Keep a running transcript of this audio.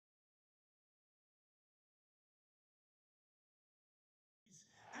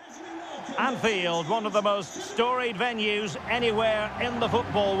Anfield, one of the most storied venues anywhere in the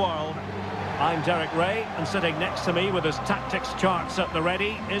football world. I'm Derek Ray, and sitting next to me with his tactics charts at the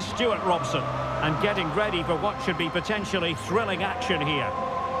ready is Stuart Robson. And getting ready for what should be potentially thrilling action here.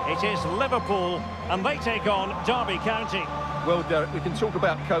 It is Liverpool, and they take on Derby County. Well, Derek, we can talk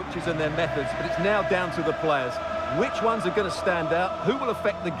about coaches and their methods, but it's now down to the players. Which ones are going to stand out, who will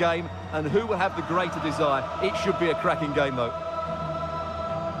affect the game, and who will have the greater desire? It should be a cracking game, though.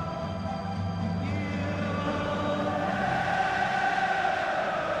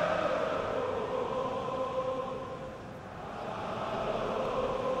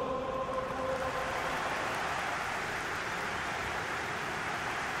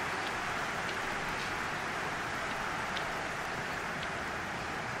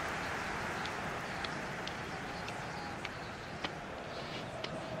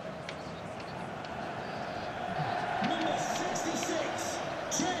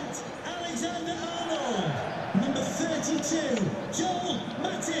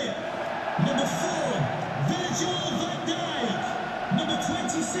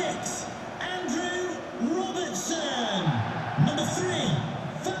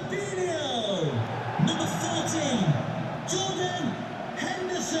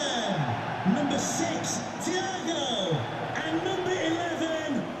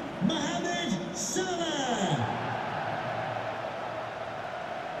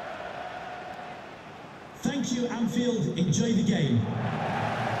 Thank you, Anfield. Enjoy the game.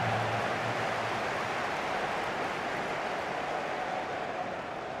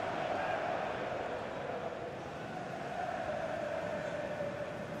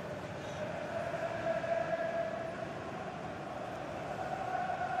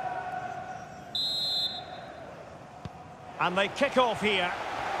 And they kick off here.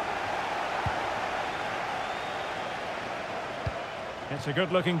 It's a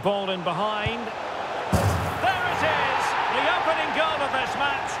good-looking ball in behind. There it is! The opening goal of this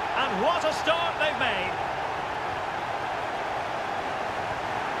match. And what a start they've made.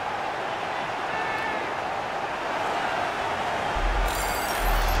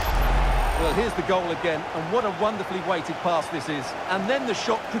 Well, here's the goal again, and what a wonderfully weighted pass this is. And then the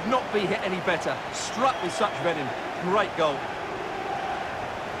shot could not be hit any better. Struck with such venom. Great goal.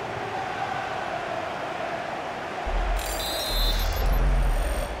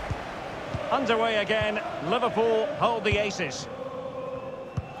 Underway again, Liverpool hold the aces.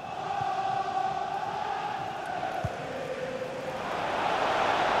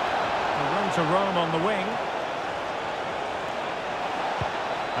 Room to roam on the wing.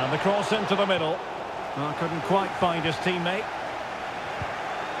 And the cross into the middle. Oh, couldn't quite find his teammate.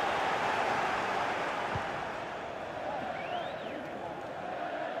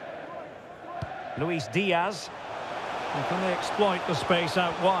 Luis Diaz. And can they exploit the space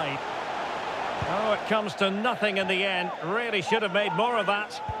out wide? Oh, it comes to nothing in the end. Really should have made more of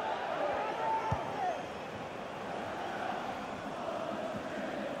that.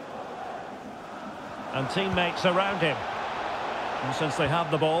 And teammates around him. And since they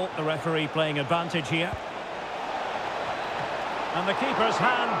have the ball, the referee playing advantage here. And the keeper's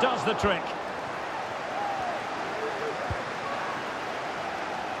hand does the trick.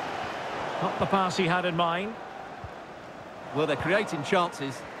 Not the pass he had in mind. Well, they're creating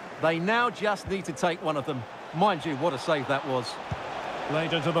chances. They now just need to take one of them. Mind you, what a save that was.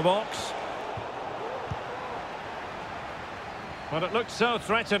 Played into the box. Well, it looked so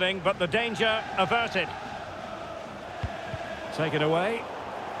threatening, but the danger averted. Take it away.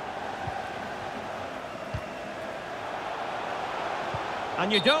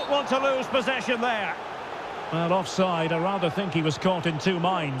 And you don't want to lose possession there. Well, offside. I rather think he was caught in two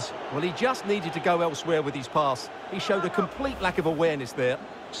minds. Well, he just needed to go elsewhere with his pass. He showed a complete lack of awareness there.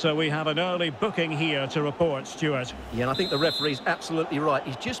 So we have an early booking here to report, Stuart. Yeah, and I think the referee's absolutely right.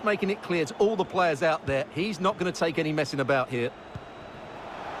 He's just making it clear to all the players out there, he's not going to take any messing about here.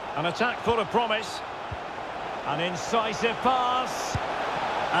 An attack full of promise. An incisive pass.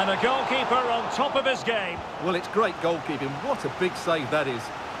 And a goalkeeper on top of his game. Well, it's great goalkeeping. What a big save that is.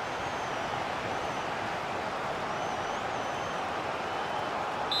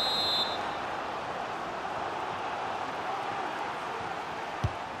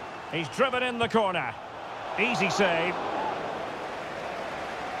 He's driven in the corner. Easy save.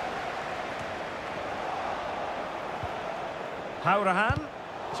 Hourahan.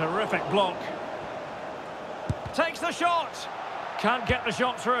 Terrific block. Takes the shot. Can't get the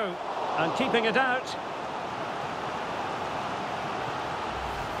shot through. And keeping it out.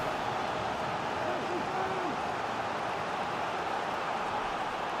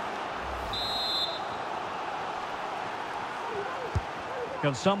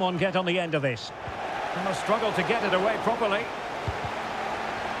 Can someone get on the end of this? They must struggle to get it away properly.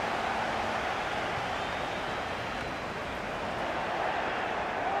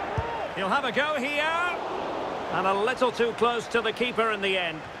 He'll have a go here. And a little too close to the keeper in the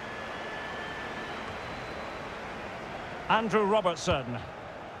end. Andrew Robertson.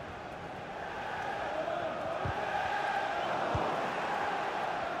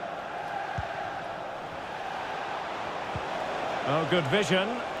 Oh, good vision.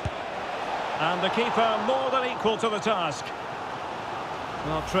 And the keeper more than equal to the task.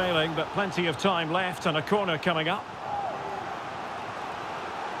 Well, trailing, but plenty of time left and a corner coming up.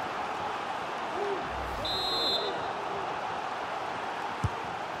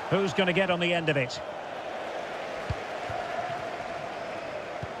 Who's going to get on the end of it?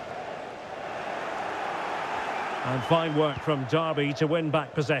 And fine work from Derby to win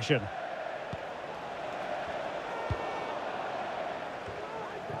back possession.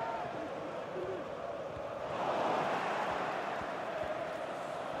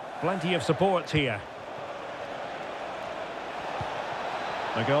 Plenty of support here.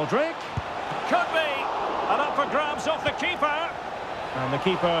 McGoldrick. Could be! And up for grabs off the keeper. And the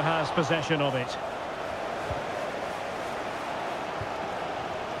keeper has possession of it.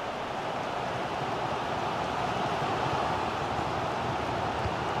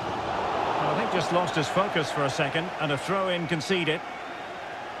 Well, I think just lost his focus for a second and a throw-in conceded.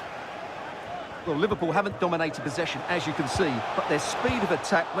 Well, Liverpool haven't dominated possession, as you can see, but their speed of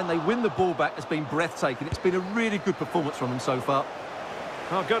attack when they win the ball back has been breathtaking. It's been a really good performance from them so far.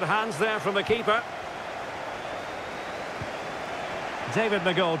 Oh, good hands there from the keeper. David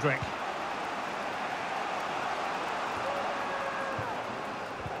McGoldrick.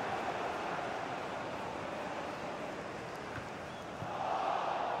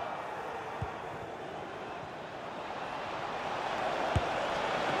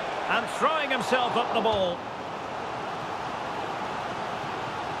 And throwing himself at the ball.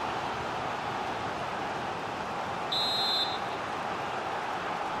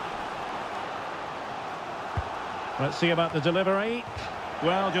 Let's see about the delivery.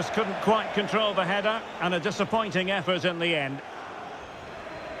 Well, just couldn't quite control the header, and a disappointing effort in the end.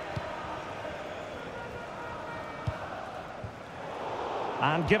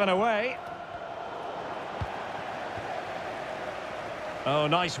 And given away. Oh,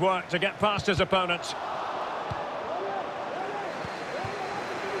 nice work to get past his opponent.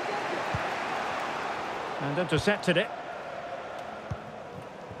 And intercepted it.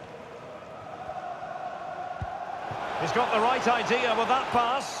 He's got the right idea with that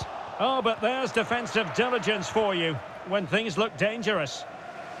pass. Oh, but there's defensive diligence for you when things look dangerous.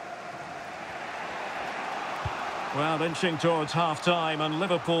 Well, inching towards half-time and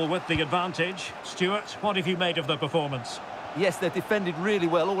Liverpool with the advantage. Stuart, what have you made of the performance? Yes, they've defended really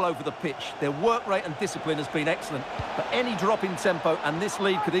well all over the pitch. Their work rate and discipline has been excellent. But any drop in tempo and this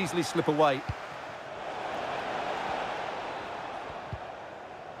lead could easily slip away.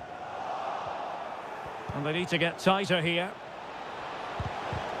 And they need to get tighter here.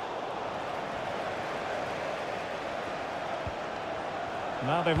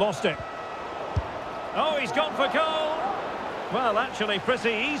 Now they've lost it. Oh, he's gone for goal. Well, actually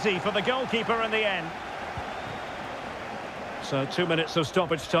pretty easy for the goalkeeper in the end. So 2 minutes of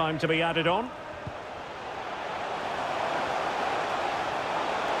stoppage time to be added on.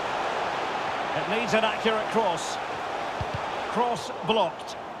 It needs an accurate cross. Cross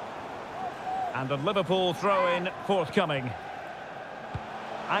blocked. And a Liverpool throw-in forthcoming.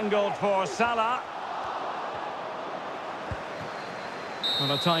 Angled for Salah.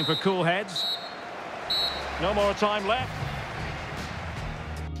 Well, a time for cool heads. No more time left.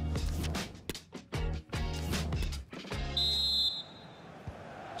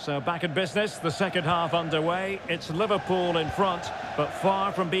 So back in business, the second half underway. It's Liverpool in front, but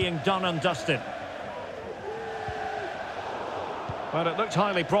far from being done and dusted. Well, it looked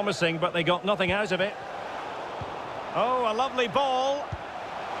highly promising, but they got nothing out of it. Oh, a lovely ball.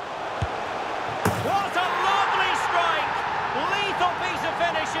 What a lovely strike! Lethal piece of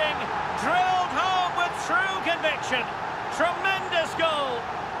finishing. Drilled home with true conviction. Tremendous goal.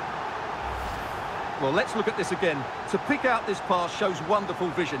 Well, let's look at this again. To pick out this pass shows wonderful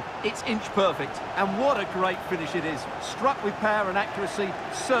vision. It's inch perfect. And what a great finish it is. Struck with power and accuracy.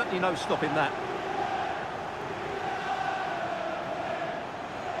 Certainly no stopping that.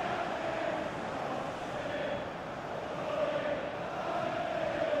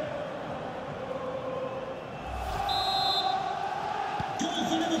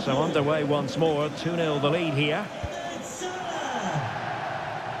 So underway once more, 2-0 the lead here.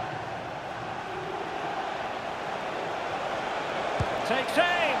 Takes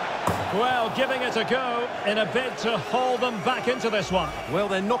aim. Well, giving it a go in a bid to haul them back into this one. Well,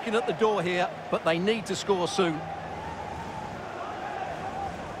 they're knocking at the door here, but they need to score soon.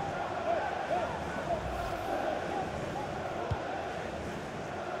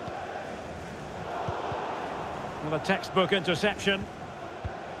 Well, a textbook interception.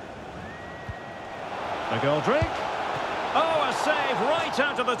 McGoldrick. Oh, a save right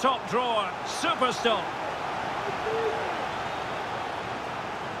out of the top drawer. Super stop.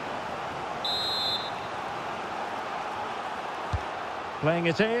 Playing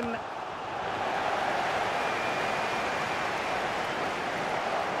it in.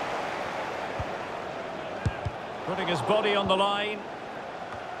 Putting his body on the line.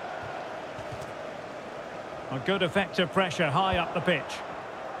 A good effective pressure high up the pitch.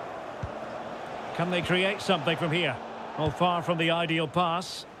 Can they create something from here? Oh, far from the ideal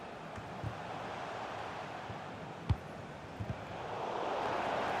pass.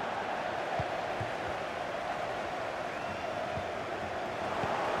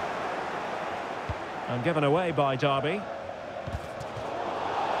 And given away by Derby.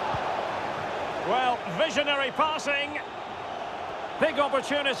 Well, visionary passing. Big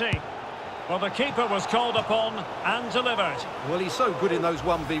opportunity. Well, the keeper was called upon and delivered. Well, he's so good in those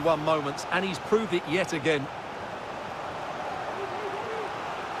 1v1 moments, and he's proved it yet again.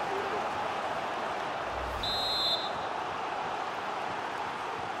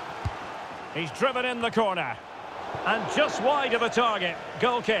 He's driven in the corner. And just wide of the target.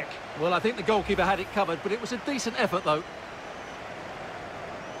 Goal kick. Well, I think the goalkeeper had it covered, but it was a decent effort, though.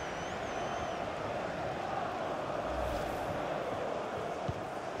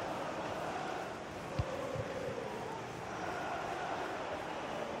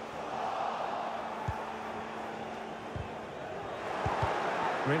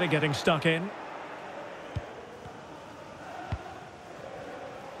 Really getting stuck in.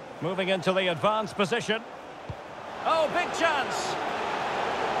 Moving into the advanced position. Oh, big chance!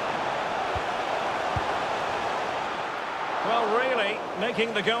 Well, really,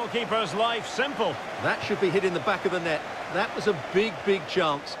 making the goalkeeper's life simple. That should be hit in the back of the net. That was a big, big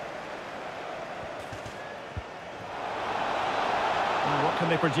chance. And what can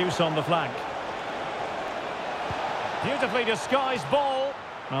they produce on the flank? Beautifully disguised ball.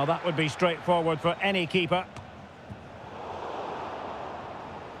 Well, that would be straightforward for any keeper.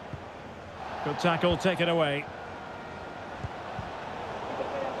 Good tackle, taken away.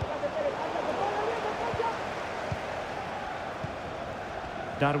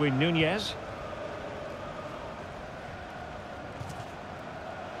 Darwin Núñez.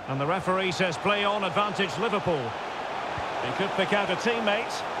 And the referee says play on, advantage Liverpool. He could pick out a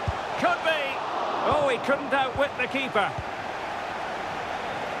teammate. Could be! Oh, he couldn't outwit the keeper.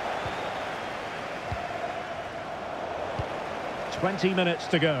 "20 minutes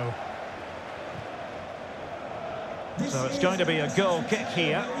to go. So it's going to be a goal kick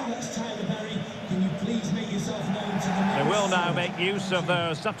here. They will now make use of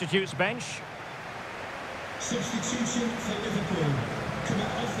their substitutes bench. Substitution for Liverpool. Coming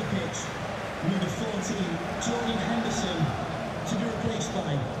off the pitch, number 14, Jordan Henderson, to be replaced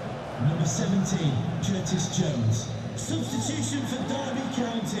by number 17, Curtis Jones. Substitution for Derby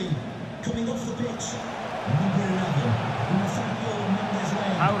County. Coming off the pitch, number 11, Nathaniel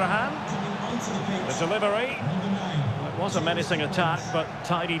Mendes-Lane. Aurahan. Coming onto the pitch, The delivery. number 9. It was a menacing attack, but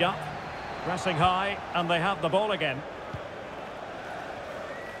tidied up. Pressing high, and they have the ball again.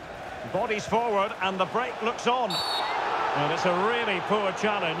 Bodies forward, and the break looks on. And it's a really poor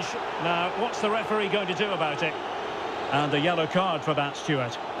challenge. Now, what's the referee going to do about it? And a yellow card for that,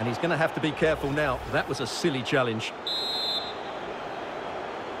 Stuart. And he's going to have to be careful now. That was a silly challenge.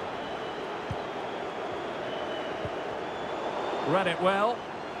 Read it well.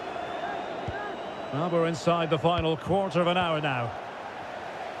 Well, we're inside the final quarter of an hour now.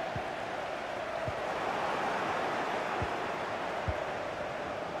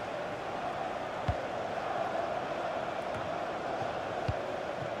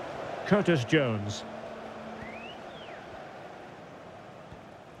 Curtis Jones.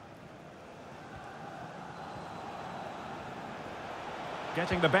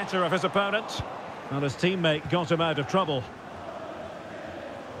 Getting the better of his opponent. And his teammate got him out of trouble.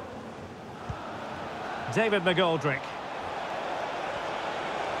 David McGoldrick.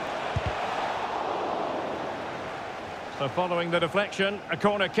 So following the deflection, a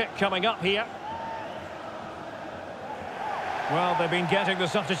corner kick coming up here. Well, they've been getting the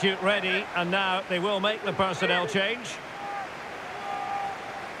substitute ready, and now they will make the personnel change.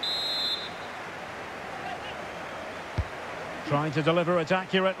 Trying to deliver it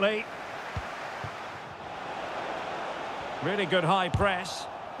accurately. Really good high press.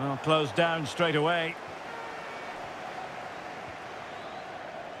 Well, closed down straight away.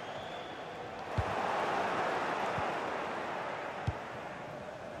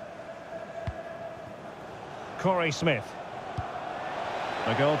 Corey Smith.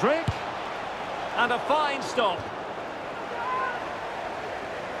 McGoldrick. And a fine stop.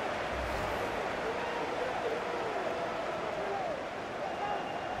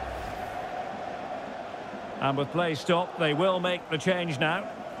 And with play stopped, they will make the change now.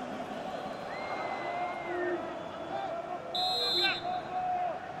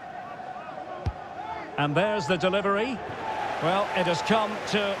 And there's the delivery. Well, it has come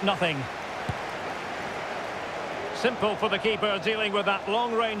to nothing. Simple for the keeper dealing with that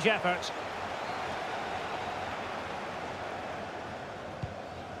long-range effort.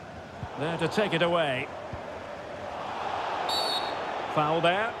 There to take it away. Foul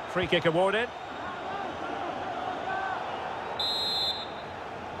there. Free kick awarded.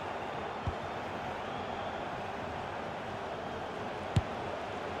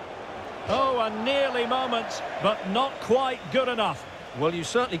 Oh, a nearly moment, but not quite good enough. Well, you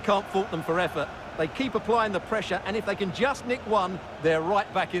certainly can't fault them for effort. They keep applying the pressure, and if they can just nick one, they're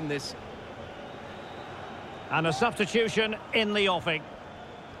right back in this. And a substitution in the offing.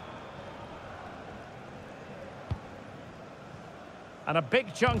 And a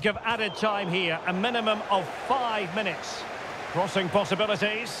big chunk of added time here, a minimum of 5 minutes. Crossing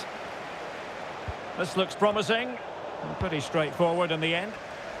possibilities. This looks promising. Pretty straightforward in the end.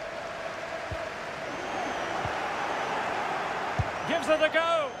 Gives it a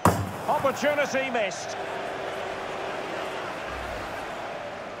go. Opportunity missed.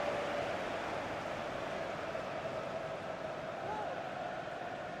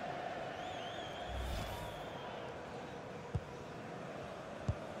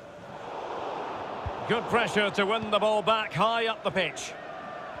 Good pressure to win the ball back high up the pitch.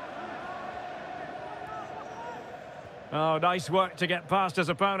 Oh, nice work to get past his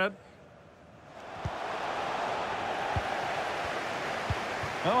opponent.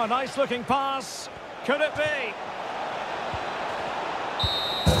 Oh, a nice-looking pass. Could it be?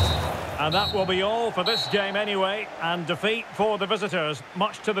 And that will be all for this game anyway. And defeat for the visitors,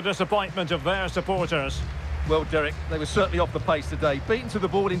 much to the disappointment of their supporters. Well, Derek, they were certainly off the pace today. Beaten to the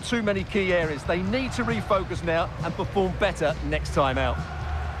ball in too many key areas. They need to refocus now and perform better next time out.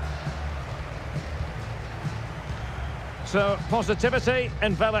 So, positivity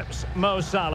envelops Mo Salah.